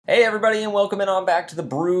Hey everybody, and welcome in on back to the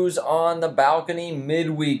Brews on the Balcony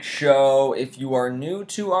midweek show. If you are new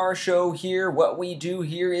to our show here, what we do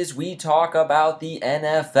here is we talk about the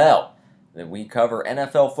NFL. We cover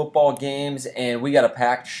NFL football games, and we got a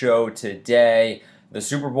packed show today. The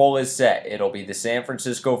Super Bowl is set. It'll be the San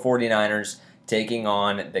Francisco 49ers taking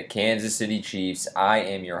on the Kansas City Chiefs. I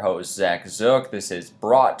am your host, Zach Zook. This is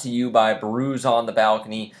brought to you by Brews on the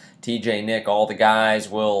Balcony. TJ, Nick, all the guys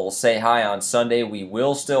will say hi on Sunday. We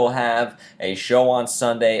will still have a show on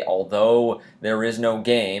Sunday, although there is no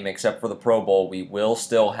game except for the Pro Bowl. We will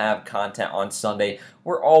still have content on Sunday.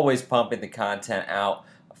 We're always pumping the content out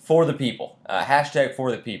for the people. Hashtag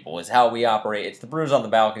for the people is how we operate. It's the Brews on the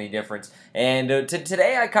Balcony difference. And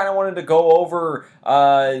today I kind of wanted to go over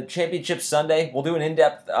Championship Sunday. We'll do an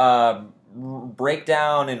in-depth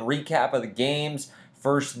breakdown and recap of the games.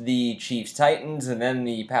 First, the Chiefs-Titans, and then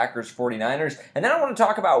the Packers-49ers. And then I want to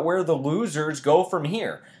talk about where the losers go from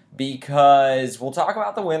here. Because we'll talk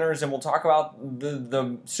about the winners, and we'll talk about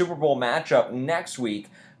the Super Bowl matchup next week.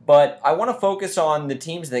 But I want to focus on the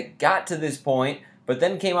teams that got to this point, but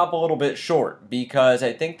then came up a little bit short. Because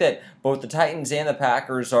I think that both the Titans and the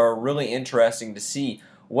Packers are really interesting to see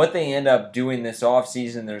what they end up doing this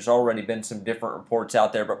offseason. There's already been some different reports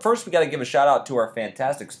out there. But first, we got to give a shout-out to our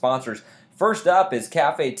fantastic sponsors. First up is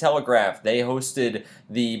Cafe Telegraph. They hosted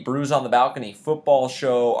the Brews on the Balcony football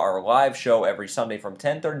show. Our live show every Sunday from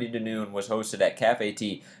 10:30 to noon was hosted at Cafe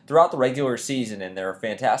T throughout the regular season, and they're a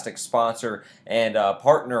fantastic sponsor and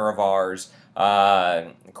partner of ours.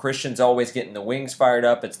 Christian's always getting the wings fired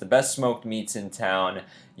up. It's the best smoked meats in town.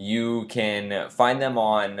 You can find them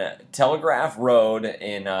on Telegraph Road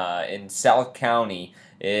in South County.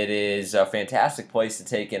 It is a fantastic place to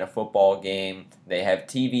take in a football game. They have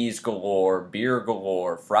TVs galore, beer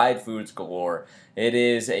galore, fried foods galore. It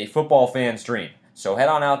is a football fan's dream. So head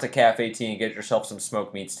on out to Cafe T and get yourself some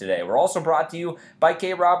smoked meats today. We're also brought to you by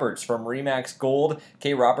Kay Roberts from Remax Gold.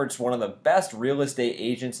 Kay Roberts, one of the best real estate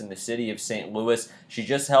agents in the city of St. Louis. She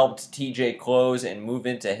just helped TJ close and move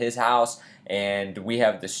into his house. And we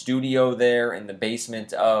have the studio there in the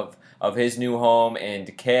basement of his new home,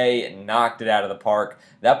 and Kay knocked it out of the park.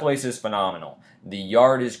 That place is phenomenal. The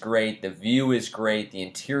yard is great, the view is great, the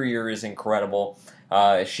interior is incredible.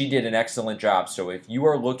 She did an excellent job. So if you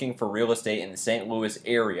are looking for real estate in the St. Louis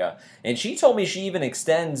area, and she told me she even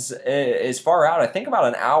extends as far out, I think about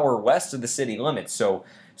an hour west of the city limits.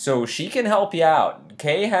 So she can help you out.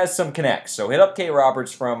 Kay has some connects, so hit up Kay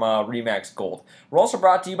Roberts from Remax Gold. We're also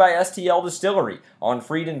brought to you by STL Distillery on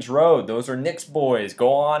Freedom's Road. Those are Nick's boys.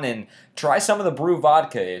 Go on and try some of the brew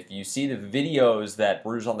vodka. If you see the videos that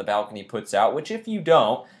Brews on the Balcony puts out, which if you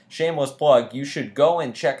don't, shameless plug, you should go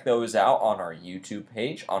and check those out on our YouTube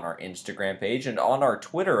page, on our Instagram page, and on our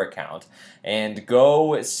Twitter account. And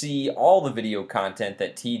go see all the video content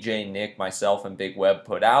that TJ, Nick, myself, and Big Web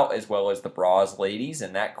put out, as well as the Bras ladies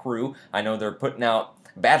and that crew. I know they're putting out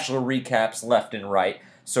Bachelor recaps left and right.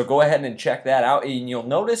 So go ahead and check that out. And you'll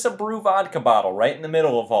notice a brew vodka bottle right in the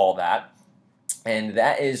middle of all that. And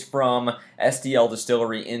that is from STL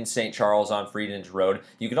Distillery in St. Charles on Freedom's Road.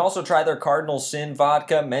 You can also try their Cardinal Sin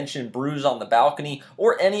vodka, mention Brews on the Balcony,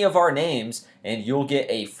 or any of our names, and you'll get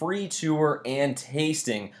a free tour and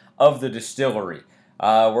tasting of the distillery.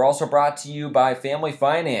 We're also brought to you by Family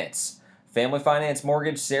Finance. Family Finance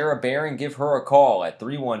Mortgage, Sarah Barron, give her a call at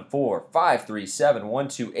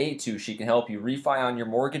 314-537-1282. She can help you refi on your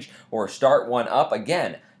mortgage or start one up.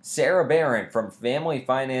 Again, Sarah Barron from Family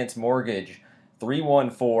Finance Mortgage,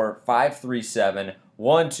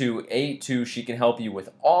 314-537-1282. She can help you with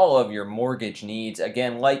all of your mortgage needs.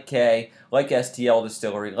 Again, like Kay, like STL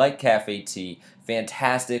Distillery, like Cafe T.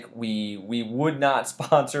 Fantastic. We would not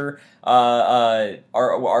sponsor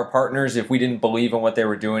our partners if we didn't believe in what they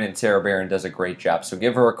were doing, and Sarah Barron does a great job. So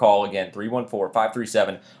give her a call again,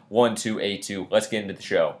 314-537-1282. Let's get into the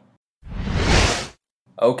show.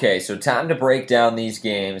 Okay, so time to break down these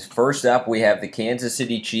games. First up, we have the Kansas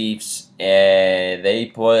City Chiefs, and they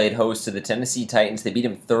played host to the Tennessee Titans. They beat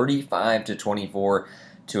them 35-24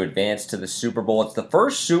 to advance to the Super Bowl. It's the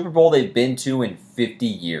first Super Bowl they've been to in 50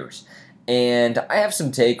 years, and I have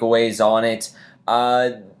some takeaways on it.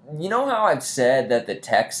 You know how I've said that the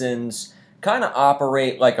Texans kind of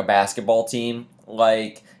operate like a basketball team?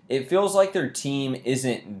 Like, it feels like their team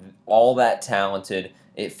isn't all that talented.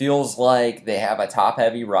 It feels like they have a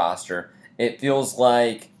top-heavy roster. It feels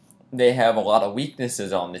like they have a lot of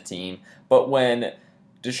weaknesses on the team. But when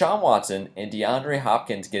Deshaun Watson and DeAndre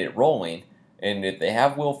Hopkins get it rolling, and if they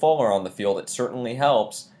have Will Fuller on the field, it certainly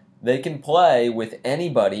helps. they can play with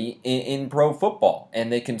anybody in pro football,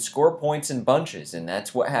 and they can score points in bunches, and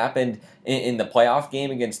that's what happened in the playoff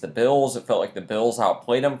game against the Bills. It felt like the Bills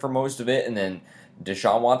outplayed them for most of it, and then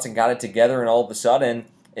Deshaun Watson got it together, and all of a sudden,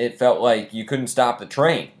 it felt like you couldn't stop the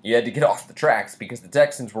train. You had to get off the tracks because the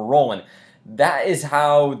Texans were rolling. That is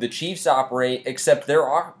how the Chiefs operate, except their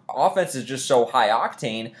offense is just so high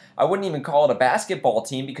octane. I wouldn't even call it a basketball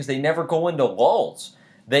team because they never go into lulls.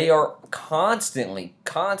 They are constantly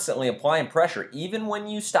applying pressure. Even when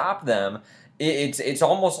you stop them, it's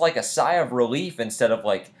almost like a sigh of relief instead of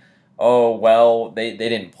like, oh, well, they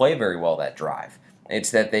didn't play very well that drive.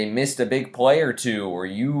 It's that they missed a big play or two, or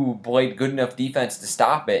you played good enough defense to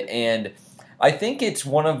stop it. And I think it's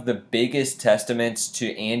one of the biggest testaments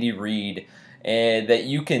to Andy Reid that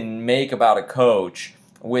you can make about a coach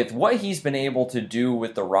with what he's been able to do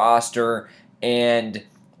with the roster and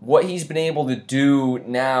what he's been able to do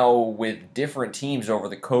now with different teams over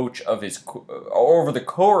the course of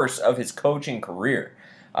his coaching career.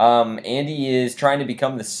 Andy is trying to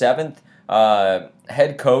become the 7th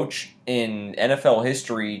head coach in NFL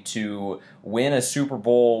history to win a Super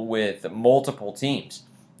Bowl with multiple teams.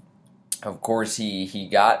 Of course, he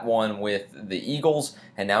got one with the Eagles,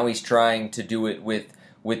 and now he's trying to do it with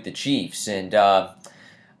the Chiefs. And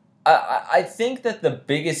I think that the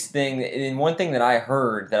biggest thing, and one thing that I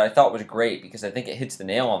heard that I thought was great because I think it hits the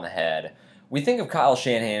nail on the head, we think of Kyle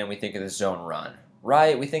Shanahan and we think of the zone run,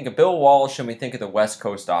 right? We think of Bill Walsh and we think of the West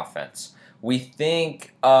Coast offense. We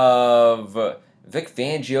think of Vic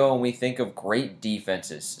Fangio and we think of great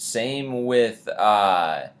defenses. Same with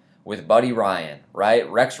Buddy Ryan, right?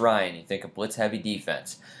 Rex Ryan, you think of blitz-heavy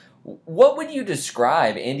defense. What would you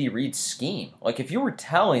describe Andy Reid's scheme? Like, if you were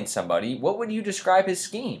telling somebody, what would you describe his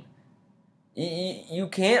scheme? You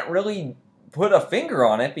can't really put a finger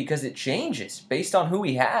on it because it changes based on who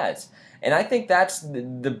he has. And I think that's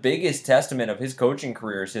the biggest testament of his coaching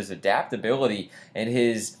career is his adaptability and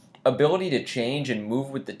his ability to change and move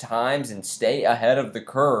with the times and stay ahead of the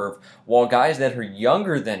curve, while guys that are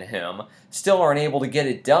younger than him still aren't able to get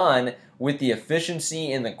it done with the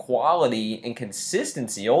efficiency and the quality and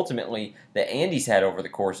consistency, ultimately, that Andy's had over the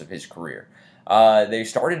course of his career. They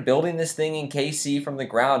started building this thing in KC from the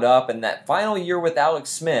ground up, and that final year with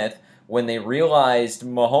Alex Smith, when they realized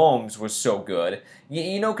Mahomes was so good,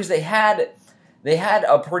 because they had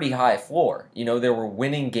a pretty high floor. They were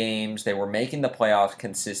winning games, they were making the playoffs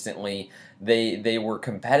consistently, they were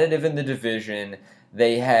competitive in the division,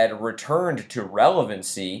 they had returned to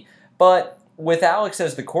relevancy, but with Alex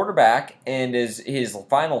as the quarterback and his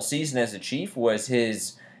final season as a Chief was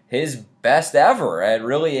his best ever, and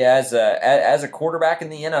really as a quarterback in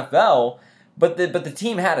the NFL. But the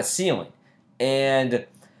team had a ceiling, and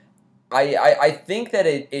I think that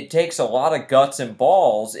it takes a lot of guts and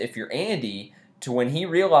balls if you're Andy to, when he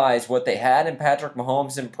realized what they had in Patrick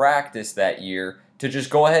Mahomes in practice that year, to just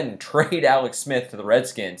go ahead and trade Alex Smith to the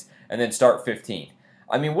Redskins and then start 15.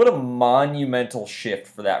 I mean, what a monumental shift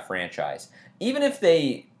for that franchise. Even if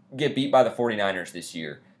they get beat by the 49ers this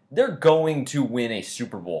year, they're going to win a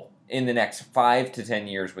Super Bowl in the next 5 to 10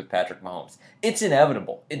 years with Patrick Mahomes. It's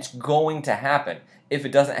inevitable. It's going to happen. If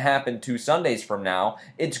it doesn't happen 2 Sundays from now,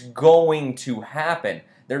 it's going to happen.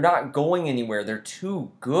 They're not going anywhere. They're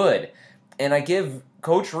too good. And I give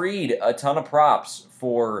Coach Reid a ton of props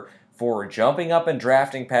for jumping up and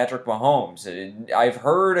drafting Patrick Mahomes. I've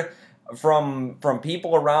heard from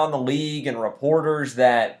people around the league and reporters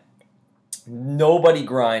that nobody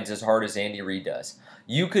grinds as hard as Andy Reid does.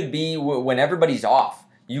 You could be, when everybody's off,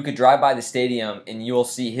 you could drive by the stadium and you'll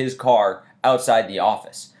see his car outside the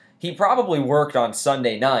office. He probably worked on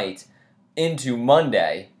Sunday night into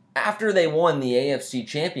Monday after they won the AFC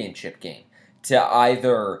Championship game to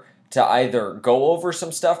either go over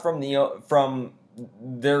some stuff from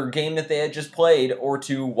their game that they had just played, or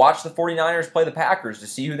to watch the 49ers play the Packers to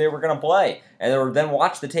see who they were going to play, and then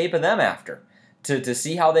watch the tape of them after to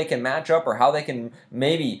see how they can match up or how they can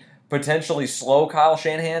maybe potentially slow Kyle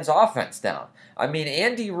Shanahan's offense down. I mean,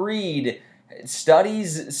 Andy Reid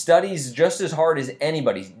studies just as hard as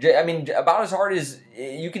anybody. I mean, about as hard as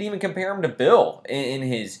you could even compare him to Bill in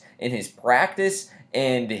his practice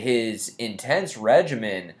and his intense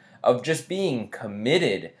regimen of just being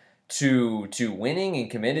committed to winning and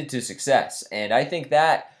committed to success. And I think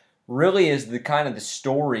that really is the kind of the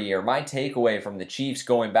story, or my takeaway from the Chiefs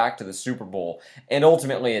going back to the Super Bowl. And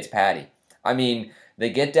ultimately, it's Patty. I mean, they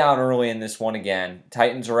get down early in this one again.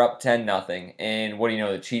 Titans are up 10-0, and what do you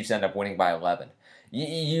know? The Chiefs end up winning by 11.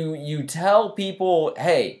 You tell people,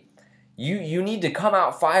 hey, you need to come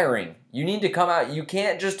out firing. You need to come out. You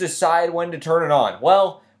can't just decide when to turn it on.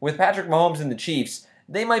 Well, with Patrick Mahomes and the Chiefs,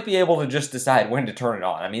 they might be able to just decide when to turn it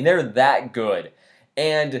on. I mean, they're that good.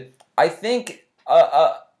 And I think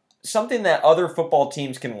something that other football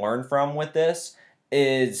teams can learn from with this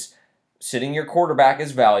is sitting your quarterback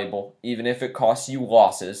is valuable, even if it costs you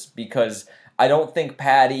losses, because I don't think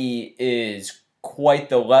Patty is quite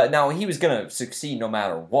the now he was going to succeed no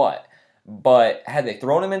matter what, but had they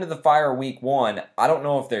thrown him into the fire week 1, I don't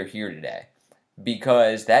know if they're here today,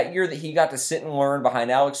 because that year that he got to sit and learn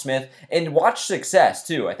behind Alex Smith and watch success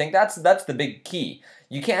too. I think that's the big key.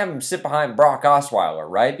 You can't have him sit behind Brock Osweiler,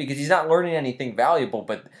 right? Because he's not learning anything valuable,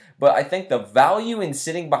 but I think the value in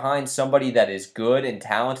sitting behind somebody that is good and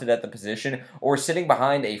talented at the position, or sitting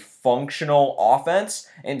behind a functional offense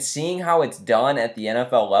and seeing how it's done at the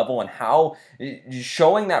NFL level and how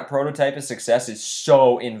showing that prototype of success is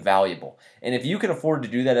so invaluable. And if you can afford to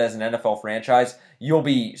do that as an NFL franchise, you'll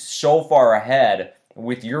be so far ahead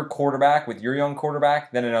with your quarterback, with your young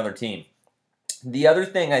quarterback, than another team. The other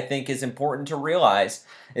thing I think is important to realize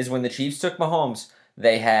is when the Chiefs took Mahomes,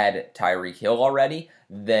 they had Tyreek Hill already,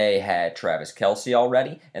 they had Travis Kelce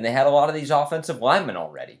already, and they had a lot of these offensive linemen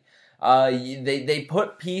already. They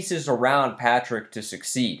put pieces around Patrick to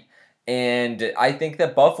succeed, and I think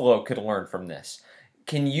that Buffalo could learn from this.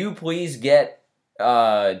 Can you please get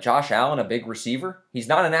Josh Allen a big receiver? He's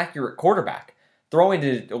not an accurate quarterback. Throwing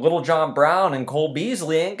to Little John Brown and Cole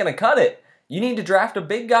Beasley ain't going to cut it. You need to draft a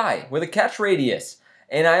big guy with a catch radius.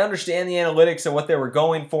 And I understand the analytics and what they were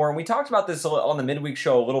going for, and we talked about this on the midweek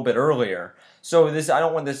show a little bit earlier. So I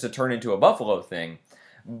don't want this to turn into a Buffalo thing.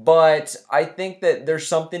 But I think that there's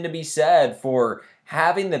something to be said for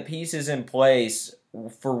having the pieces in place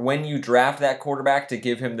for when you draft that quarterback to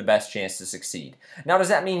give him the best chance to succeed. Now, does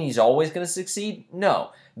that mean he's always going to succeed?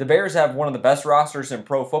 No. The Bears have one of the best rosters in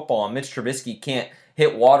pro football, and Mitch Trubisky can't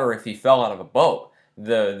hit water if he fell out of a boat.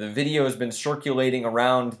 The video has been circulating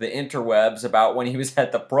around the interwebs about when he was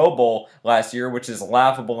at the Pro Bowl last year, which is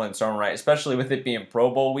laughable in its own right, especially with it being Pro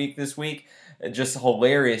Bowl week this week. Just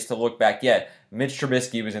hilarious to look back. Yeah, Mitch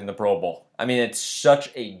Trubisky was in the Pro Bowl. I mean, it's such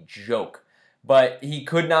a joke. But he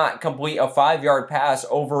could not complete a 5-yard pass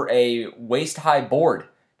over a waist-high board.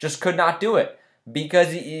 Just could not do it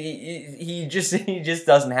because he just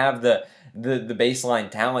doesn't have the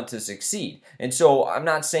baseline talent to succeed. And so I'm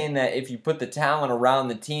not saying that if you put the talent around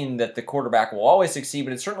the team that the quarterback will always succeed,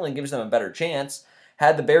 but it certainly gives them a better chance.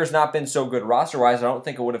 Had the Bears not been so good roster-wise, I don't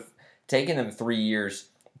think it would have taken them 3 years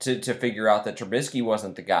to figure out that Trubisky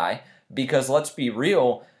wasn't the guy, because let's be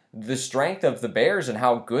real, the strength of the Bears and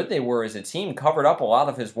how good they were as a team covered up a lot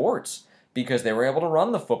of his warts because they were able to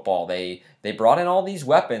run the football. They brought in all these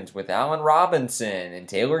weapons with Allen Robinson and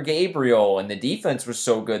Taylor Gabriel, and the defense was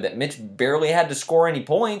so good that Mitch barely had to score any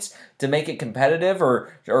points to make it competitive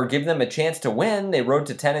or give them a chance to win. They rode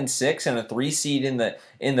to 10-6 and a 3 seed in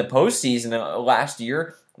the postseason last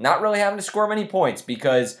year, not really having to score many points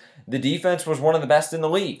because the defense was one of the best in the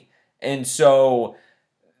league. And so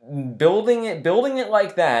building it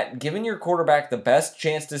like that, giving your quarterback the best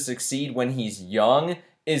chance to succeed when he's young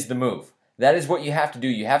is the move. That is what you have to do.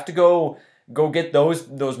 You have to go get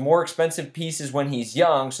those more expensive pieces when he's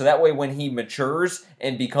young, so that way when he matures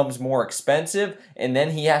and becomes more expensive and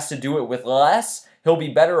then he has to do it with less, he'll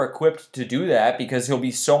be better equipped to do that because he'll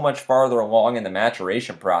be so much farther along in the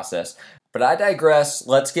maturation process. But I digress.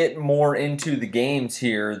 Let's get more into the games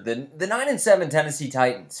here. The 9-7 Tennessee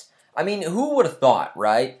Titans. I mean, who would have thought,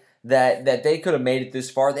 right, that they could have made it this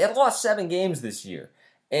far? They had lost 7 games this year.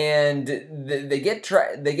 And they get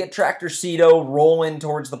Tractor Cito rolling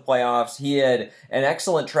towards the playoffs. He had an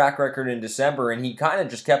excellent track record in December, and he kind of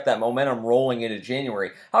just kept that momentum rolling into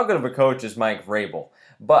January. How good of a coach is Mike Vrabel?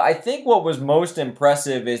 But I think what was most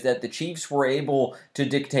impressive is that the Chiefs were able to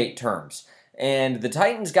dictate terms. And the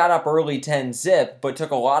Titans got up early 10-zip, but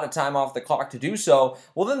took a lot of time off the clock to do so.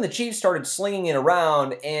 Well, then the Chiefs started slinging it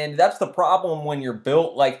around, and that's the problem when you're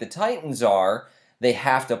built like the Titans are. They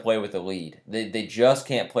have to play with the lead. They just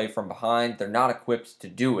can't play from behind. They're not equipped to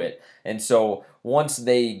do it. And so once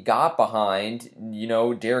they got behind,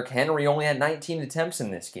 Derrick Henry only had 19 attempts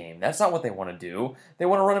in this game. That's not what they want to do. They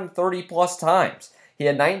want to run him 30-plus times. He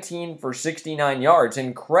had 19 for 69 yards.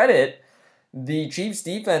 And credit the Chiefs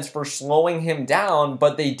defense for slowing him down,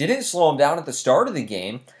 but they didn't slow him down at the start of the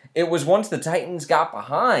game. It was once the Titans got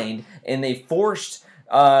behind and they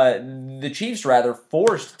the Chiefs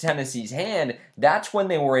forced Tennessee's hand. That's when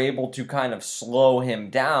they were able to kind of slow him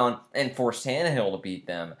down and force Tannehill to beat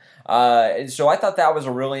them. So I thought that was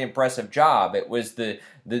a really impressive job. It was the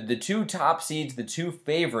 2 top seeds, the 2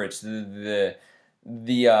 favorites, the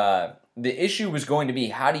the issue was going to be,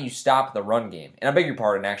 how do you stop the run game? And I beg your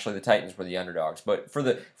pardon, actually, the Titans were the underdogs. But for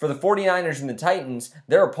the 49ers and the Titans,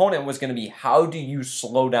 their opponent was going to be, how do you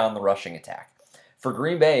slow down the rushing attack? For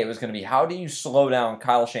Green Bay, it was going to be, how do you slow down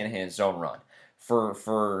Kyle Shanahan's zone run?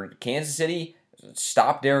 For Kansas City,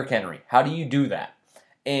 stop Derrick Henry. How do you do that?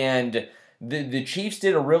 And the Chiefs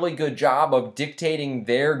did a really good job of dictating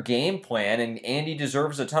their game plan, and Andy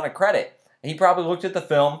deserves a ton of credit. He probably looked at the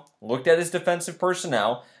film, looked at his defensive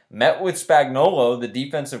personnel, met with Spagnuolo, the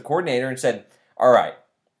defensive coordinator, and said, all right,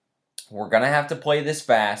 we're going to have to play this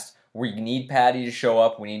fast. We need Patty to show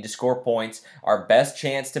up. We need to score points. Our best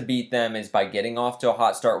chance to beat them is by getting off to a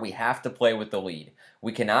hot start. We have to play with the lead.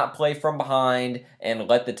 We cannot play from behind and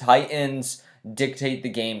let the Titans dictate the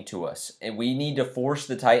game to us. And we need to force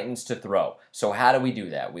the Titans to throw. So how do we do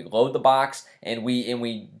that? We load the box and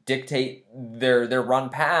we dictate their run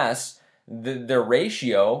pass, their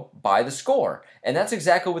ratio by the score. And that's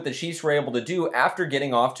exactly what the Chiefs were able to do after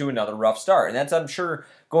getting off to another rough start. And that's, I'm sure,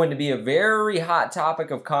 going to be a very hot topic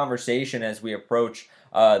of conversation as we approach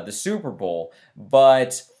the Super Bowl.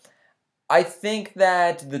 But I think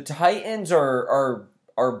that the Titans are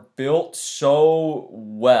built so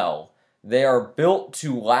well. They are built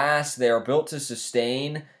to last. They are built to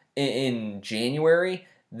sustain in January,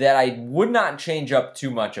 that I would not change up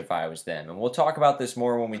too much if I was them. And we'll talk about this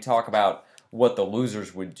more when we talk about what the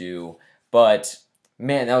losers would do. But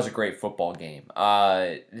man, that was a great football game.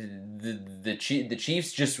 The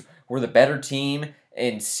Chiefs just were the better team,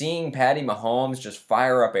 and seeing Patty Mahomes just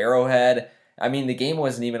fire up Arrowhead. I mean, the game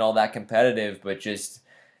wasn't even all that competitive, but just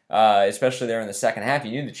especially there in the second half,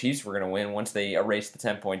 you knew the Chiefs were going to win once they erased the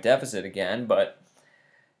 10-point deficit again. But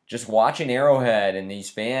just watching Arrowhead and these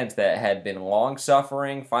fans that had been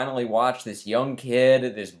long-suffering finally watch this young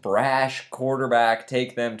kid, this brash quarterback,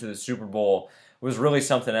 take them to the Super Bowl was really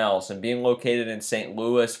something else. And being located in St.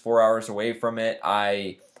 Louis, 4 hours away from it,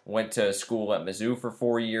 I went to school at Mizzou for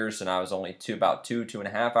 4 years, and I was only about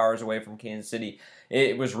 2.5 hours away from Kansas City.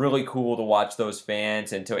 It was really cool to watch those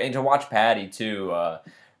fans and to watch Patty too.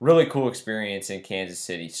 Really cool experience in Kansas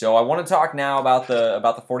City. So I want to talk now about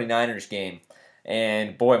the 49ers game.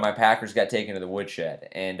 And boy, my Packers got taken to the woodshed.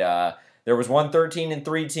 And there was one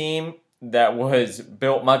 13-3 team that was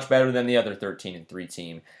built much better than the other 13-3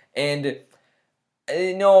 team. And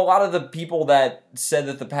you know, a lot of the people that said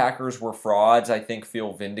that the Packers were frauds, I think,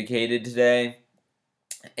 feel vindicated today.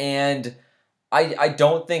 And I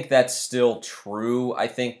don't think that's still true. I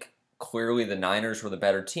think clearly the Niners were the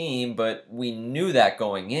better team, but we knew that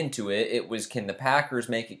going into it. It was, can the Packers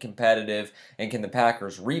make it competitive, and can the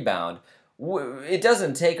Packers rebound? It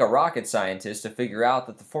doesn't take a rocket scientist to figure out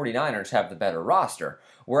that the 49ers have the better roster.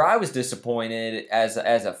 Where I was disappointed as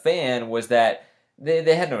a fan was that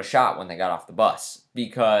they had no shot when they got off the bus,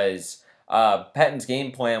 because Pettine's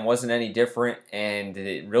game plan wasn't any different, and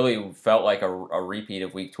it really felt like a repeat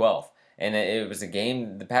of Week 12. And it was a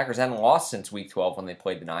game the Packers hadn't lost since Week 12 when they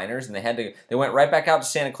played the Niners, and they went right back out to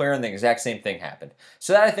Santa Clara, and the exact same thing happened.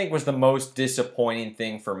 So that, I think, was the most disappointing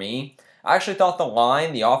thing for me. I actually thought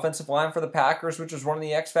the offensive line for the Packers, which was one of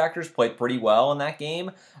the X factors, played pretty well in that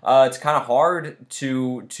game. It's kind of hard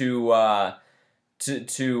to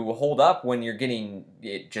hold up when you're getting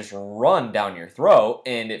it just run down your throat,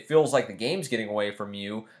 and it feels like the game's getting away from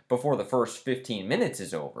you before the first 15 minutes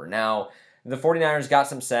is over. Now, the 49ers got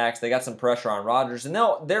some sacks, they got some pressure on Rodgers, and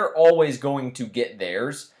they're always going to get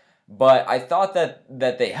theirs, but I thought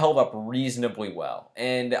that they held up reasonably well.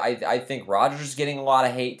 And I think Rodgers is getting a lot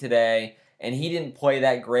of hate today, and he didn't play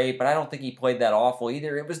that great, but I don't think he played that awful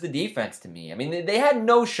either. It was the defense to me. I mean, they had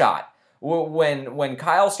no shot. When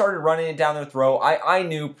Kyle started running it down their throat, I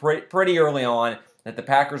knew pretty early on that the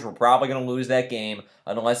Packers were probably going to lose that game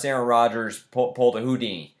unless Aaron Rodgers pulled a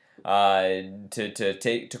Houdini.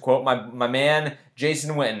 To quote my man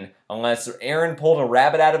Jason Witten, unless Aaron pulled a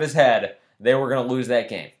rabbit out of his head, they were going to lose that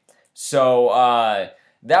game. So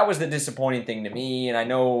that was the disappointing thing to me, and I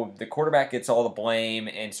know the quarterback gets all the blame,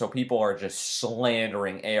 and so people are just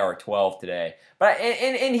slandering AR-12 today. But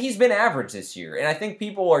and he's been average this year, and I think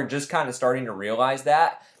people are just kind of starting to realize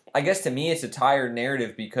that. I guess to me it's a tired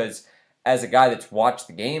narrative, because as a guy that's watched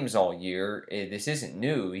the games all year, this isn't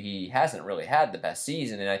new. He hasn't really had the best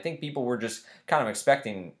season, and I think people were just kind of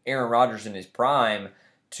expecting Aaron Rodgers in his prime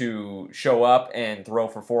to show up and throw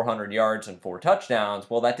for 400 yards and 4 touchdowns.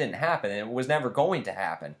 Well, that didn't happen, and it was never going to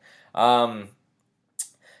happen.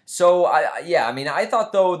 So, I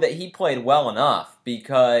thought, though, that he played well enough,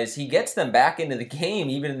 because he gets them back into the game,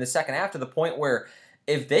 even in the second half, to the point where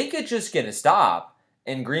if they could just get a stop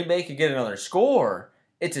and Green Bay could get another score,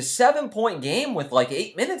 it's a 7-point game with like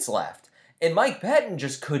 8 minutes left. And Mike Pettin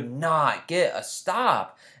just could not get a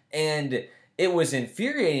stop. And it was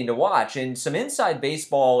infuriating to watch. And some inside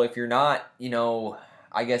baseball, if you're not,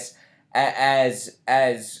 I guess as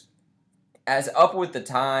up with the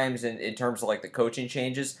times in terms of like the coaching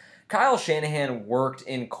changes, Kyle Shanahan worked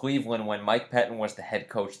in Cleveland when Mike Pettin was the head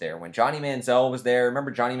coach there. When Johnny Manziel was there,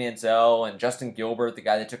 remember Johnny Manziel and Justin Gilbert, the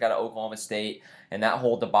guy that took out of Oklahoma State, and that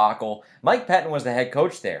whole debacle? Mike Pettin was the head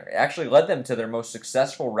coach there. It actually led them to their most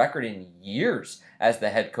successful record in years as the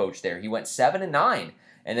head coach there. He went 7-9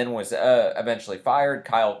 and then was eventually fired.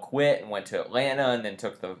 Kyle quit and went to Atlanta and then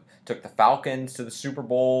took the Falcons to the Super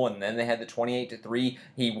Bowl, and then they had the 28-3.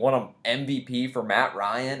 He won an MVP for Matt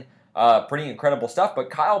Ryan. Pretty incredible stuff. But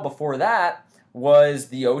Kyle before that was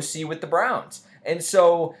the OC with the Browns. And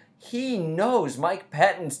so he knows Mike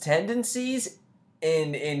Pettin's tendencies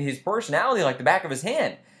in his personality like the back of his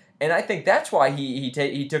hand. And I think that's why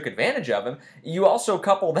he took advantage of him. You also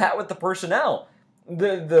couple that with the personnel.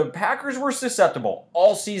 The Packers were susceptible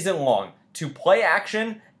all season long to play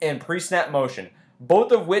action and pre-snap motion,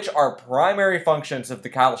 both of which are primary functions of the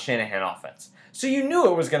Kyle Shanahan offense. So you knew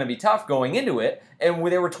it was going to be tough going into it, and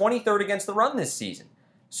they were 23rd against the run this season.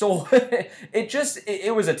 So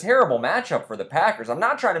it was a terrible matchup for the Packers. I'm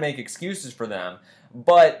not trying to make excuses for them,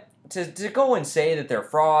 but to go and say that they're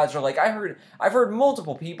frauds, or like I've heard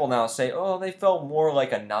multiple people now say, oh, they felt more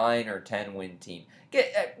like a 9 or 10 win team.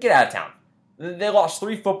 Get out of town. They lost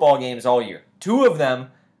 3 football games all year. 2 of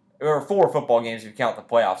them, or 4 football games if you count the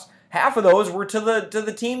playoffs. Half of those were to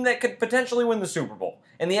the team that could potentially win the Super Bowl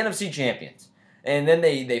and the NFC champions. And then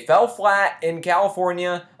they fell flat in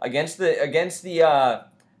California against the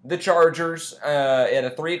Chargers at a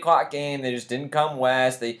 3:00 game. They just didn't come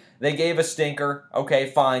west. They gave a stinker. Okay,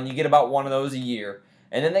 fine. You get about one of those a year.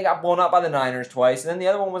 And then they got blown out by the Niners twice. And then the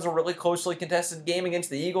other one was a really closely contested game against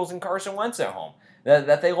the Eagles and Carson Wentz at home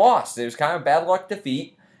that they lost. It was kind of a bad luck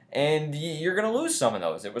defeat. And you're going to lose some of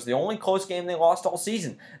those. It was the only close game they lost all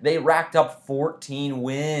season. They racked up 14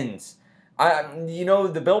 wins.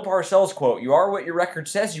 The Bill Parcells quote, "You are what your record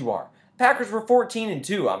says you are." Packers were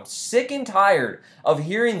 14-2. I'm sick and tired of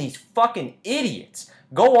hearing these fucking idiots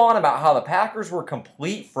go on about how the Packers were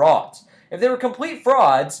complete frauds. If they were complete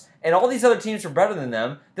frauds and all these other teams were better than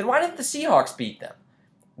them, then why didn't the Seahawks beat them?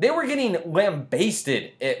 They were getting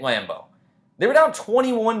lambasted at Lambeau. They were down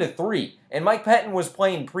 21-3, and Mike Pettin was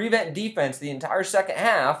playing prevent defense the entire second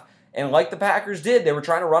half, and like the Packers did, they were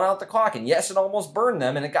trying to run out the clock, and yes, it almost burned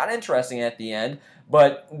them, and it got interesting at the end,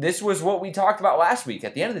 but this was what we talked about last week.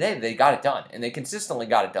 At the end of the day, they got it done, and they consistently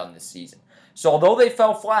got it done this season. So although they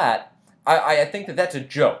fell flat, I think that that's a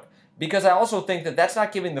joke, because I also think that that's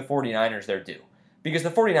not giving the 49ers their due, because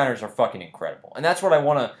the 49ers are fucking incredible, and that's what I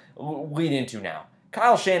want to lead into now.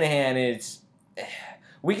 Kyle Shanahan is...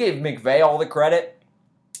 We gave McVay all the credit,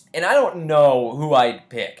 and I don't know who I'd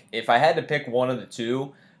pick. If I had to pick one of the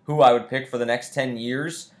two, who I would pick for the next 10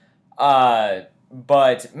 years.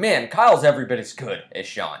 But, man, Kyle's every bit as good as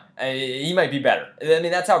Sean. He might be better. I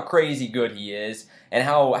mean, that's how crazy good he is, and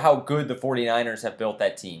how good the 49ers have built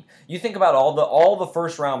that team. You think about all the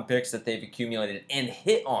first-round picks that they've accumulated and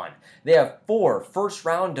hit on. They have 4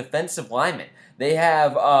 first-round defensive linemen. They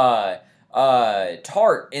have...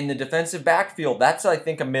 Tart in the defensive backfield. That's, I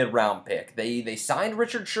think, a mid-round pick. They signed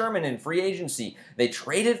Richard Sherman in free agency. They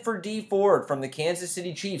traded for Dee Ford from the Kansas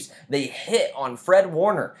City Chiefs. They hit on Fred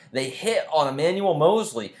Warner. They hit on Emmanuel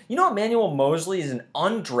Mosley. You know Emmanuel Mosley is an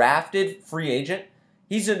undrafted free agent?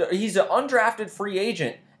 He's an undrafted free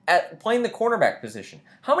agent at playing the cornerback position.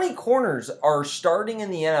 How many corners are starting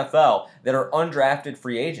in the NFL that are undrafted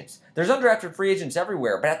free agents? There's undrafted free agents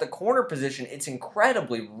everywhere, but at the corner position, it's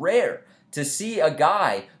incredibly rare to see a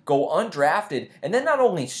guy go undrafted and then not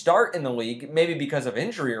only start in the league, maybe because of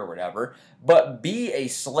injury or whatever, but be a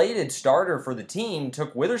slated starter for the team,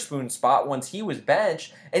 took Witherspoon's spot once he was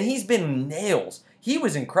benched, and he's been nails. He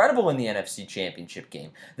was incredible in the NFC Championship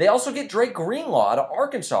game. They also get Drake Greenlaw out of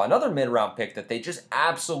Arkansas, another mid-round pick that they just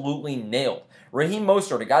absolutely nailed. Raheem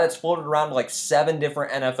Mostert, a guy that's floated around to like 7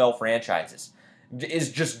 different NFL franchises, is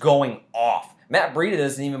just going off. Matt Breida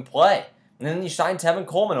doesn't even play. And then you signed Tevin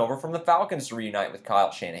Coleman over from the Falcons to reunite with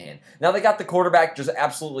Kyle Shanahan. Now they got the quarterback just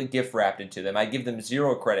absolutely gift-wrapped into them. I give them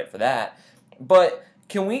 0 credit for that. But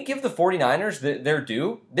can we give the 49ers their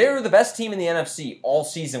due? They're the best team in the NFC all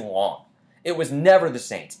season long. It was never the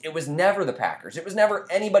Saints. It was never the Packers. It was never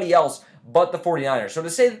anybody else but the 49ers. So to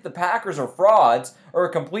say that the Packers are frauds or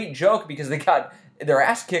a complete joke because they got their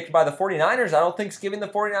ass kicked by the 49ers, I don't think is giving the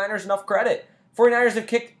 49ers enough credit. 49ers have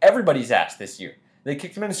kicked everybody's ass this year. They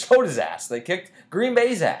kicked Minnesota's ass. They kicked Green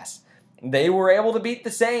Bay's ass. They were able to beat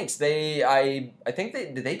the Saints. I think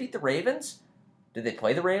did they beat the Ravens? Did they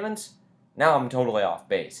play the Ravens? Now I'm totally off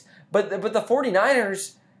base. But the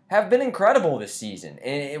 49ers have been incredible this season.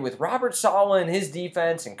 And with Robert Saleh and his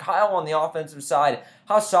defense and Kyle on the offensive side,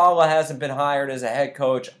 how Saleh hasn't been hired as a head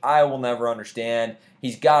coach, I will never understand.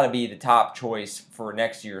 He's got to be the top choice for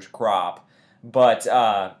next year's crop. But,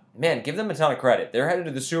 man, give them a ton of credit. They're headed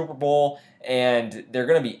to the Super Bowl, and they're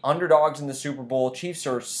going to be underdogs in the Super Bowl. Chiefs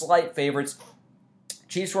are slight favorites.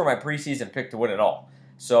 Chiefs were my preseason pick to win it all.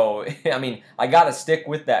 So, I mean, I got to stick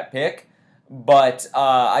with that pick. But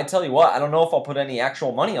I tell you what, I don't know if I'll put any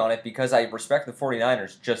actual money on it because I respect the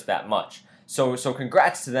 49ers just that much. So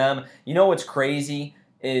congrats to them. You know what's crazy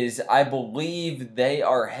is I believe they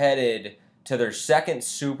are headed to their second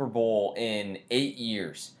Super Bowl in 8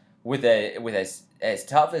 years with as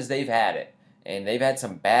tough as they've had it. And they've had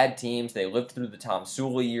some bad teams. They lived through the Tom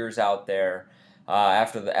Sula years out there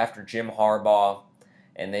after Jim Harbaugh.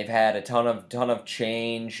 And they've had a ton of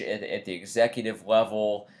change at the executive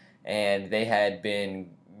level. And they had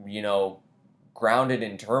been, grounded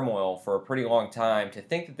in turmoil for a pretty long time. To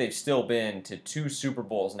think that they've still been to 2 Super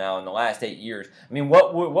Bowls now in the last 8 years. I mean,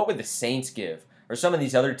 what would the Saints give? Or some of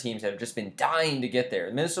these other teams that have just been dying to get there.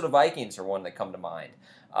 The Minnesota Vikings are one that come to mind.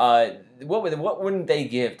 What wouldn't they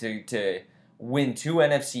give to win 2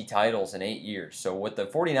 NFC titles in 8 years? So what the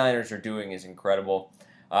 49ers are doing is incredible.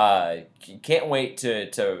 Can't wait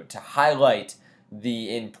to highlight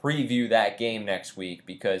and preview that game next week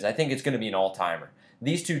because I think it's going to be an all-timer.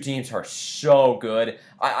 These two teams are so good.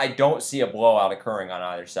 I don't see a blowout occurring on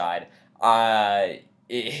either side.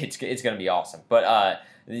 It's going to be awesome. But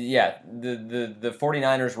yeah, the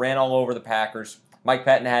 49ers ran all over the Packers. Mike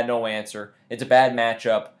Pettin had no answer. It's a bad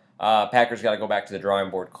matchup. Packers got to go back to the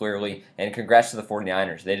drawing board clearly. And congrats to the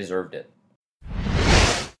 49ers. They deserved it.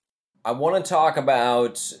 I want to talk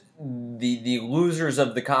about the losers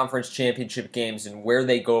of the conference championship games and where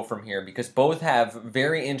they go from here because both have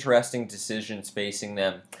very interesting decisions facing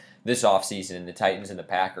them this offseason in the Titans and the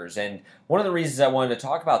Packers. And one of the reasons I wanted to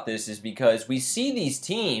talk about this is because we see these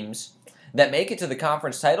teams that make it to the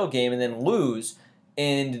conference title game and then lose,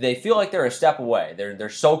 and they feel like they're a step away. They're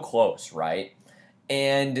so close, right?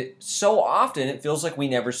 And so often it feels like we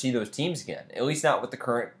never see those teams again, at least not with the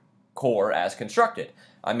current core as constructed.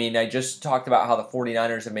 I mean, I just talked about how the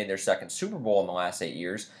 49ers have made their second Super Bowl in the last 8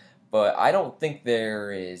 years, but I don't think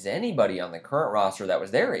there is anybody on the current roster that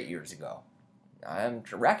was there 8 years ago. I'm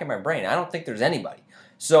racking my brain. I don't think there's anybody.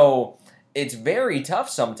 So it's very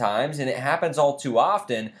tough sometimes, and it happens all too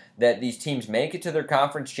often that these teams make it to their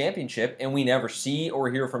conference championship and we never see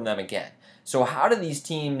or hear from them again. So how do these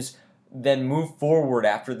teams then move forward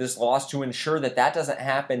after this loss to ensure that that doesn't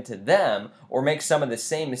happen to them or make some of the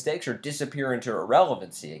same mistakes or disappear into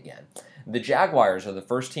irrelevancy again? The Jaguars are the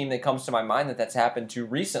first team that comes to my mind that's happened to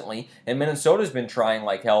recently, and Minnesota's been trying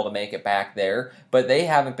like hell to make it back there, but they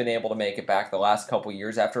haven't been able to make it back the last couple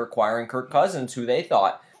years after acquiring Kirk Cousins, who they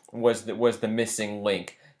thought was the missing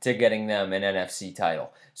link to getting them an NFC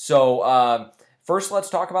title. So first let's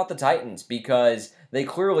talk about the Titans because they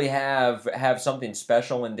clearly have something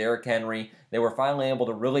special in Derrick Henry. They were finally able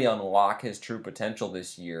to really unlock his true potential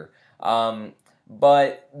this year.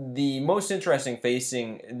 But the most interesting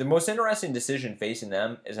decision facing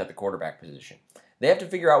them is at the quarterback position. They have to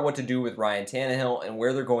figure out what to do with Ryan Tannehill and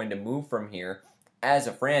where they're going to move from here as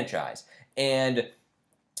a franchise. And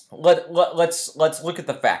let's look at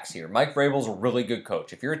the facts here. Mike Vrabel's a really good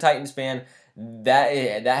coach. If you're a Titans fan,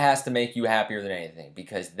 that has to make you happier than anything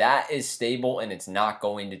because that is stable and it's not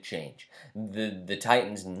going to change. The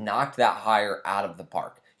Titans knocked that hire out of the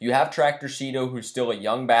park. You have Tractor Cito, who's still a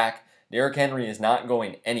young back. Derrick Henry is not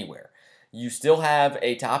going anywhere. You still have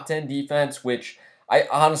a top 10 defense, which I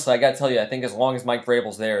got to tell you, I think as long as Mike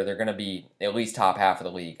Vrabel's there, they're going to be at least top half of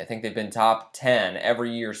the league. I think they've been top 10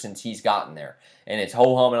 every year since he's gotten there. And it's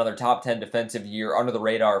ho-hum, another top 10 defensive year under the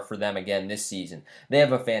radar for them again this season. They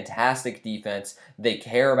have a fantastic defense. They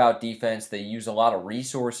care about defense. They use a lot of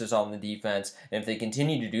resources on the defense. And if they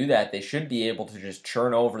continue to do that, they should be able to just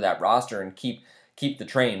churn over that roster and keep the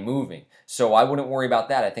train moving. So I wouldn't worry about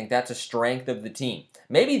that. I think that's a strength of the team.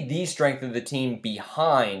 Maybe the strength of the team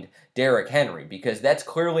behind Derrick Henry, because that's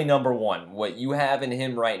clearly number one. What you have in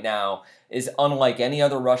him right now is unlike any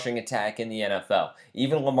other rushing attack in the NFL.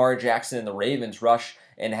 Even Lamar Jackson and the Ravens rush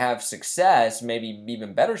and have success, maybe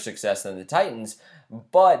even better success than the Titans,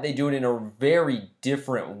 but they do it in a very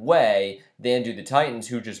different way than do the Titans,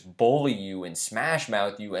 who just bully you and smash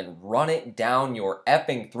mouth you and run it down your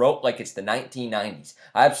effing throat like it's the 1990s.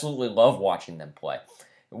 I absolutely love watching them play.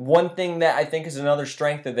 One thing that I think is another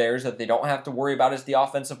strength of theirs that they don't have to worry about is the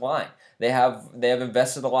offensive line. They have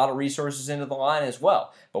invested a lot of resources into the line as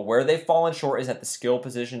well. But where they've fallen short is at the skill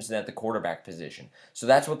positions and at the quarterback position. So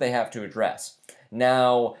that's what they have to address.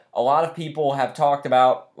 Now, a lot of people have talked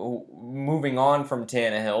about moving on from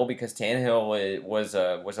Tannehill because Tannehill was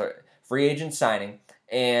a free agent signing,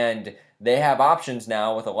 and they have options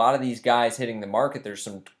now with a lot of these guys hitting the market. There's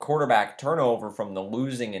some quarterback turnover from the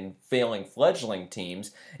losing and failing fledgling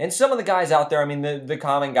teams. And some of the guys out there, I mean, the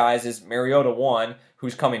common guys is Mariota, one,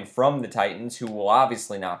 who's coming from the Titans, who will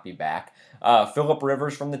obviously not be back. Phillip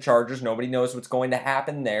Rivers from the Chargers. Nobody knows what's going to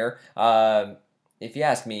happen there. If you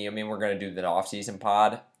ask me, I mean, we're going to do the offseason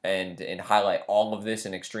pod and highlight all of this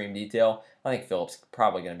in extreme detail. I think Phillip's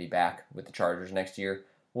probably going to be back with the Chargers next year.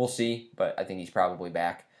 We'll see, but I think he's probably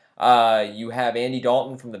back. You have Andy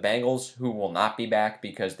Dalton from the Bengals, who will not be back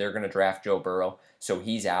because they're going to draft Joe Burrow, so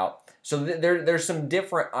he's out. So there's some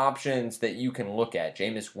different options that you can look at.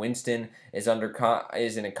 Jameis Winston is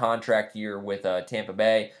in a contract year with Tampa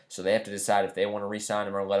Bay, so they have to decide if they want to re-sign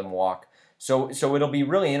him or let him walk. So it'll be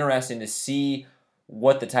really interesting to see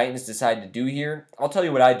what the Titans decide to do here. I'll tell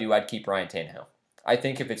you what I'd do. I'd keep Ryan Tannehill. I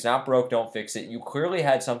think if it's not broke, don't fix it. You clearly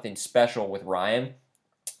had something special with Ryan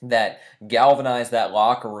that galvanized that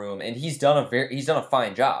locker room, and he's done a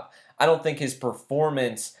fine job. I don't think his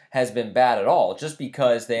performance has been bad at all. Just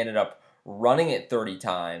because they ended up running it 30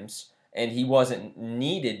 times and he wasn't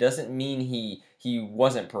needed doesn't mean he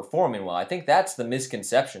wasn't performing well. I think that's the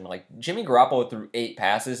misconception. Like, Jimmy Garoppolo threw 8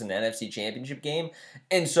 passes in the NFC Championship game,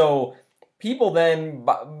 and so people then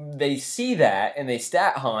they see that and they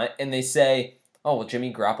stat hunt and they say, "Oh, well,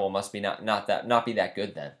 Jimmy Garoppolo must be not be that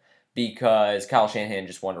good then." Because Kyle Shanahan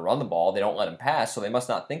just wanted to run the ball. They don't let him pass, so they must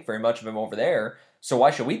not think very much of him over there. So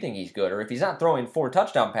why should we think he's good? Or if he's not throwing 4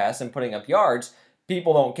 touchdown passes and putting up yards,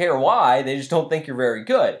 people don't care why. They just don't think you're very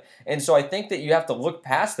good. And so I think that you have to look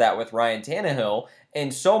past that with Ryan Tannehill.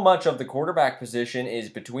 And so much of the quarterback position is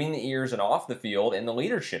between the ears and off the field and the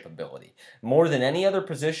leadership ability. More than any other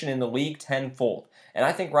position in the league, tenfold. And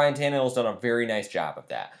I think Ryan Tannehill's done a very nice job of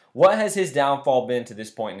that. What has his downfall been to this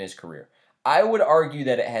point in his career? I would argue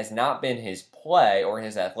that it has not been his play or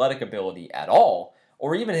his athletic ability at all,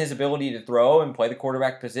 or even his ability to throw and play the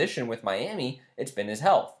quarterback position with Miami. It's been his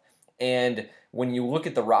health. And when you look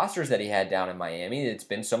at the rosters that he had down in Miami, it's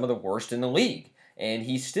been some of the worst in the league. And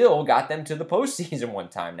he still got them to the postseason one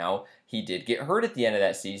time. Now, he did get hurt at the end of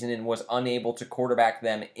that season and was unable to quarterback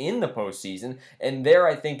them in the postseason. And there,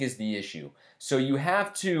 I think, is the issue. So you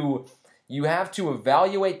have to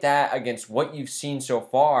evaluate that against what you've seen so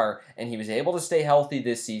far, and he was able to stay healthy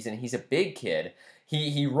this season. He's a big kid.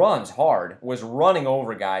 He runs hard, was running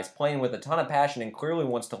over guys, playing with a ton of passion, and clearly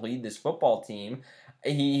wants to lead this football team.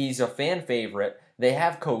 He's a fan favorite. They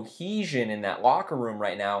have cohesion in that locker room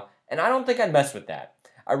right now, and I don't think I'd mess with that.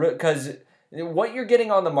 Because what you're getting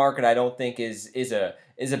on the market, I don't think is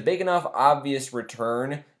a big enough obvious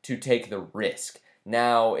return to take the risk.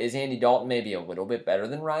 Now, is Andy Dalton maybe a little bit better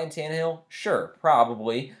than Ryan Tannehill? Sure,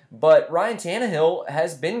 probably. But Ryan Tannehill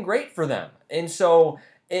has been great for them. And so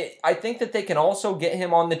I think that they can also get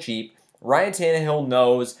him on the cheap. Ryan Tannehill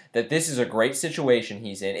knows that this is a great situation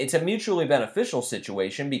he's in. It's a mutually beneficial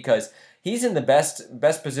situation because he's in the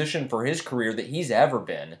best position for his career that he's ever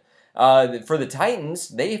been. For the Titans,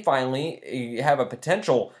 they finally have a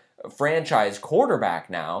potential franchise quarterback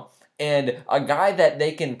now. And a guy that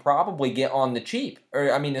they can probably get on the cheap.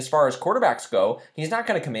 As far as quarterbacks go, he's not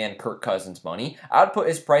going to command Kirk Cousins money. I would put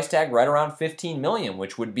his price tag right around $15 million,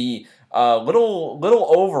 which would be a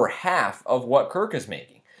little over half of what Kirk is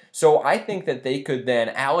making. So I think that they could then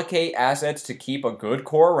allocate assets to keep a good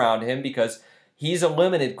core around him because he's a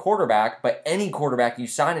limited quarterback, but any quarterback you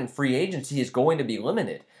sign in free agency is going to be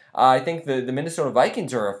limited. I think the Minnesota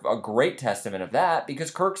Vikings are a great testament of that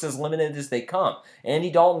because Kirk's as limited as they come.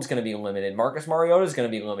 Andy Dalton's going to be limited. Marcus Mariota is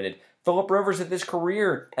going to be limited. Phillip Rivers at this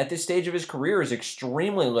stage of his career is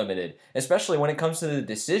extremely limited, especially when it comes to the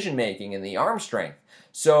decision making and the arm strength.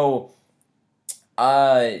 So,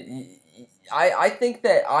 I think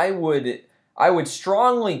that I would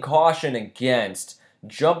strongly caution against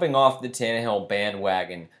jumping off the Tannehill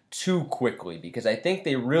bandwagon too quickly because I think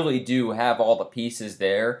they really do have all the pieces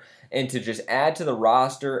there, and to just add to the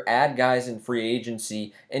roster, add guys in free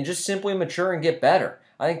agency, and just simply mature and get better.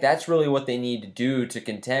 I think that's really what they need to do to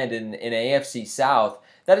contend in AFC South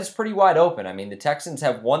that is pretty wide open. I mean, the Texans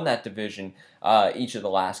have won that division each of the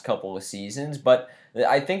last couple of seasons, but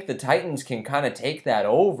I think the Titans can kind of take that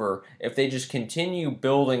over if they just continue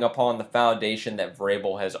building upon the foundation that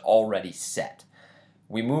Vrabel has already set.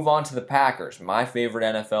 we move on to the Packers, my favorite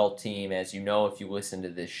NFL team, as you know if you listen to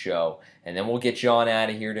this show. And then we'll get you on out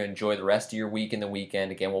of here to enjoy the rest of your week and the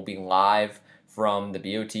weekend. Again, we'll be live from the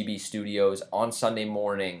BOTB studios on Sunday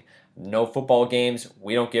morning. No football games.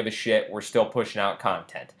 We don't give a shit. We're still pushing out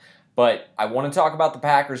content. But I want to talk about the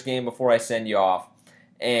Packers game before I send you off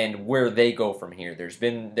and where they go from here.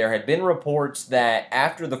 There had been reports that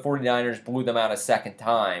after the 49ers blew them out a second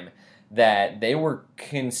time, that they were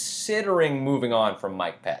considering moving on from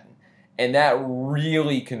Mike Pettin. And that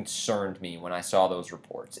really concerned me when I saw those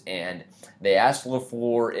reports. And they asked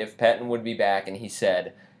LaFleur if Pettin would be back, and he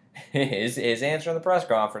said, his answer in the press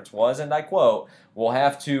conference was, and I quote, we'll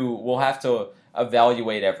have to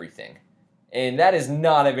evaluate everything. And that is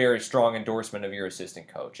not a very strong endorsement of your assistant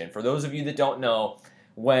coach. And for those of you that don't know,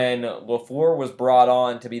 when LaFleur was brought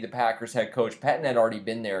on to be the Packers head coach, Pettin had already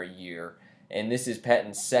been there a year. And this is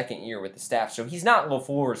Pettin's second year with the staff. So he's not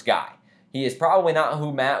LaFleur's guy. He is probably not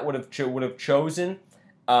who Matt would have chosen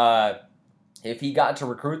if he got to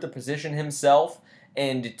recruit the position himself.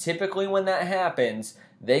 And typically when that happens,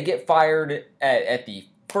 they get fired at the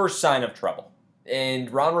first sign of trouble.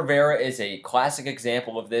 And Ron Rivera is a classic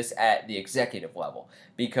example of this at the executive level.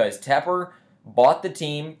 Because Tepper bought the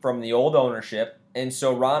team from the old ownership. And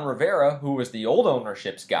so Ron Rivera, who was the old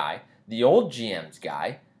ownership's guy, the old GM's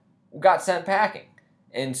guy, got sent packing.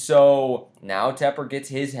 And so now Tepper gets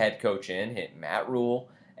his head coach in, hit Matt Rule,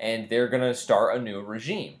 and they're going to start a new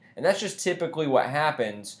regime. And that's just typically what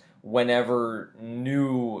happens whenever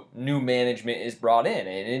new management is brought in.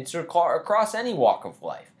 And it's across any walk of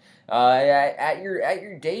life. At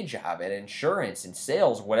your day job, at insurance and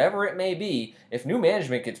sales, whatever it may be, if new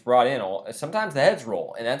management gets brought in, sometimes the heads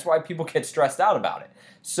roll. And that's why people get stressed out about it.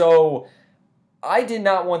 So I did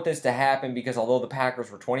not want this to happen because although the Packers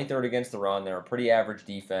were 23rd against the run, they're a pretty average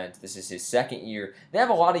defense. This is his second year. They have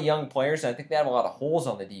a lot of young players, and I think they have a lot of holes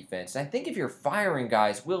on the defense. And I think if you're firing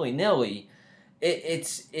guys willy-nilly,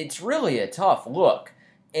 it's really a tough look.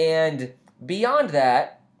 And beyond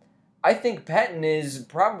that, I think Pettin is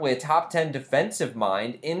probably a top 10 defensive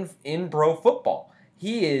mind in pro football.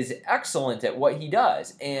 He is excellent at what he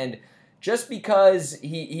does, and just because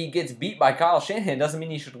he gets beat by Kyle Shanahan doesn't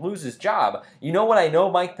mean he should lose his job. You know what I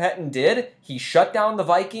know Mike Pettin did? He shut down the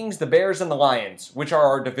Vikings, the Bears, and the Lions, which are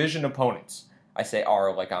our division opponents. I say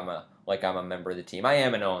 "are" like I'm a member of the team. I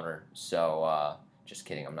am an owner, so just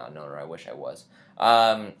kidding. I'm not an owner. I wish I was.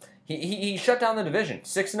 He shut down the division,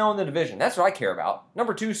 6-0 in the division. That's what I care about.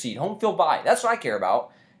 Number 2 seed, home field bye. That's what I care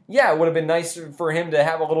about. Yeah, it would have been nice for him to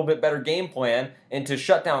have a little bit better game plan and to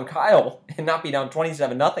shut down Kyle and not be down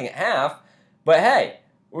 27-0 at half. But hey,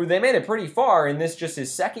 they made it pretty far in this just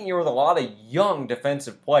his second year with a lot of young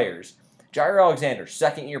defensive players. Jair Alexander,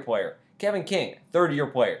 second-year player. Kevin King, third-year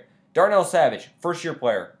player. Darnell Savage, first-year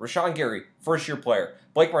player. Rashawn Gary, first-year player.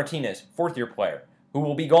 Blake Martinez, fourth-year player, who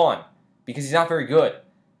will be gone because he's not very good.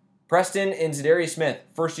 Preston and Zadarius Smith,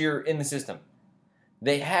 first year in the system.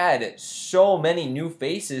 They had so many new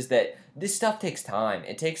faces that this stuff takes time.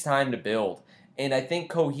 It takes time to build. And I think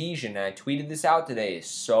cohesion, and I tweeted this out today, is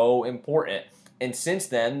so important. And since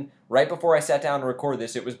then, right before I sat down to record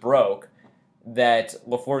this, it was broke that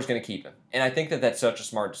LaFleur is going to keep him. And I think that that's such a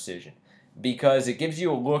smart decision because it gives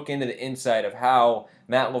you a look into the inside of how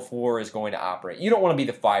Matt LaFleur is going to operate. You don't want to be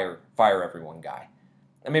the fire everyone guy.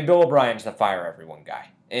 I mean, Bill O'Brien's the fire everyone guy.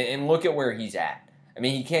 And look at where he's at. I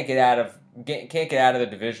mean, he can't get out of the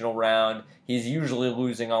divisional round. He's usually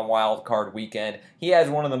losing on wild card weekend. He has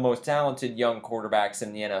one of the most talented young quarterbacks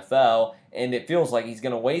in the NFL, and it feels like he's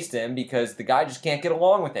going to waste him because the guy just can't get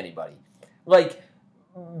along with anybody. Like,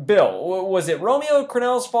 Bill, was it Romeo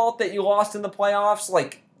Crennel's fault that you lost in the playoffs?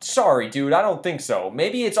 Like, sorry, dude, I don't think so.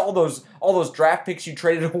 Maybe it's all those draft picks you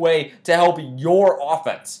traded away to help your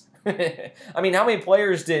offense. I mean, how many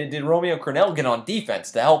players did Romeo Crennel get on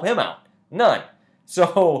defense to help him out? None.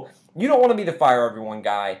 So you don't want to be the fire everyone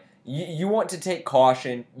guy. You want to take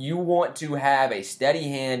caution. You want to have a steady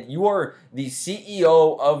hand. You are the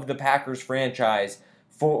CEO of the Packers franchise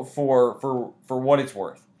for what it's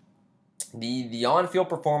worth. The on-field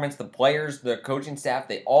performance, the players, the coaching staff,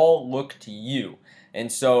 they all look to you.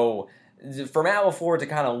 And so for Matt LaFleur to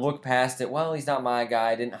kind of look past it, well, he's not my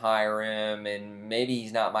guy, I didn't hire him, and maybe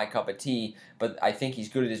he's not my cup of tea, but I think he's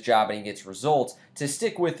good at his job and he gets results. To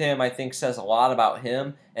stick with him, I think says a lot about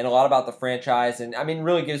him and a lot about the franchise, and I mean,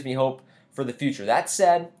 really gives me hope for the future. That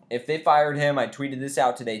said, if they fired him, I tweeted this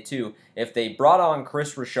out today too, if they brought on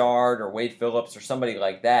Chris Richard or Wade Phillips or somebody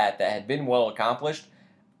like that had been well accomplished,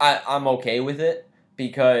 I'm okay with it.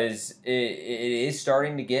 Because it is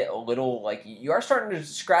starting to get a little, like, you are starting to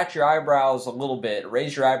scratch your eyebrows a little bit,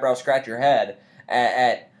 raise your eyebrows, scratch your head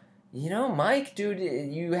at Mike, dude,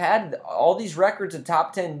 you had all these records of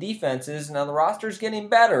top 10 defenses. Now the roster's getting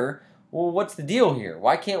better. Well, what's the deal here?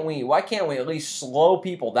 Why can't we at least slow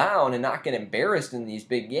people down and not get embarrassed in these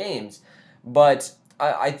big games? But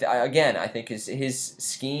I think his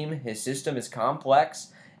scheme, his system is complex,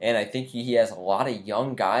 and I think he has a lot of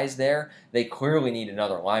young guys there. They clearly need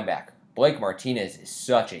another linebacker. Blake Martinez is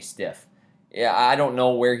such a stiff. Yeah, I don't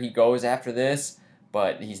know where he goes after this,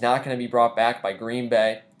 but he's not going to be brought back by Green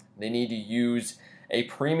Bay. They need to use a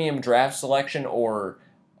premium draft selection or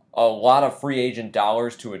a lot of free agent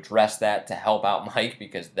dollars to address that to help out Mike,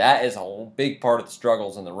 because that is a big part of the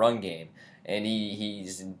struggles in the run game. And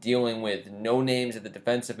he's dealing with no names at the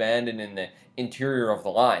defensive end and in the interior of the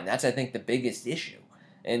line. That's, I think, the biggest issue.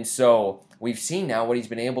 And so we've seen now what he's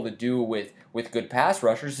been able to do with good pass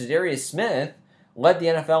rushers. Za'Darius Smith led the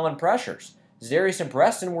NFL in pressures. Za'Darius and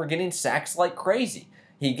Preston were getting sacks like crazy.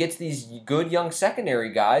 He gets these good young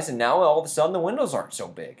secondary guys, and now all of a sudden the windows aren't so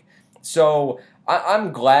big. So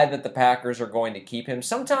I'm glad that the Packers are going to keep him.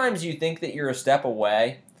 Sometimes you think that you're a step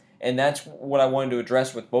away, and that's what I wanted to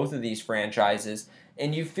address with both of these franchises,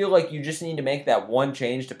 and you feel like you just need to make that one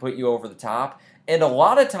change to put you over the top. And a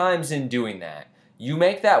lot of times in doing that, you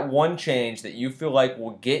make that one change that you feel like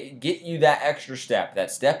will get you that extra step,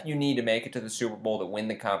 that step you need to make it to the Super Bowl to win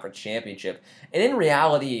the conference championship. And in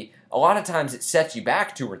reality, a lot of times it sets you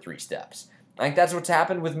back 2 or 3 steps. I think that's what's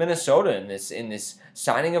happened with Minnesota in this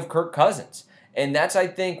signing of Kirk Cousins. And that's, I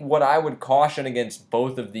think, what I would caution against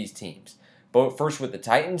both of these teams. First with the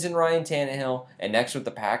Titans and Ryan Tannehill, and next with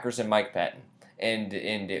the Packers and Mike Pettin. And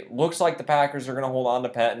it looks like the Packers are going to hold on to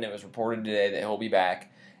Pettin. It was reported today that he'll be back.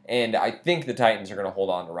 And I think the Titans are going to hold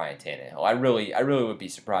on to Ryan Tannehill. I really would be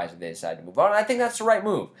surprised if they decide to move on. And I think that's the right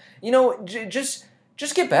move.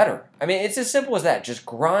 Just get better. I mean, it's as simple as that. Just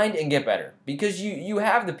grind and get better. Because you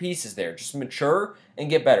have the pieces there. Just mature and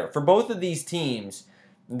get better. For both of these teams,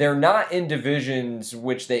 they're not in divisions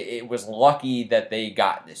which it was lucky that they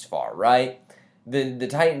got this far, right? The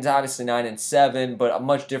Titans obviously 9-7, but a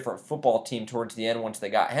much different football team towards the end once they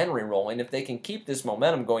got Henry rolling. If they can keep this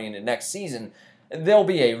momentum going into next season, they'll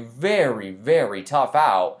be a very, very tough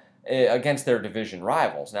out against their division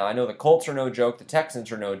rivals. Now, I know the Colts are no joke, the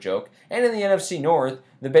Texans are no joke, and in the NFC North,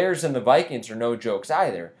 the Bears and the Vikings are no jokes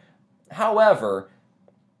either. However,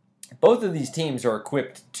 both of these teams are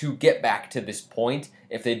equipped to get back to this point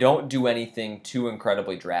if they don't do anything too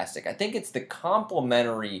incredibly drastic. I think it's the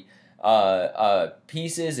complementary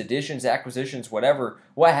pieces, additions, acquisitions, whatever,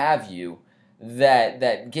 what have you,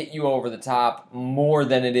 that get you over the top more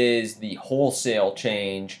than it is the wholesale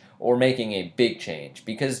change or making a big change.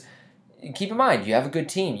 Because keep in mind, you have a good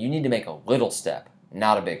team. You need to make a little step,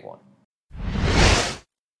 not a big one.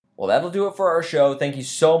 Well, that'll do it for our show. Thank you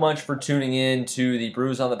so much for tuning in to the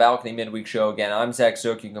Brews on the Balcony midweek show. Again, I'm Zach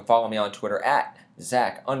Zook. You can follow me on Twitter at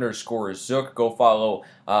Zach_Zook. Go follow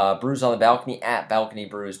Brews on the Balcony at Balcony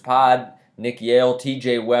Brews Pod. Nick Yale,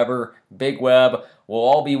 TJ Weber, Big Web will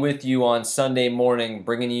all be with you on Sunday morning,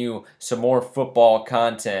 bringing you some more football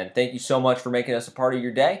content. Thank you so much for making us a part of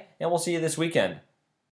your day, and we'll see you this weekend.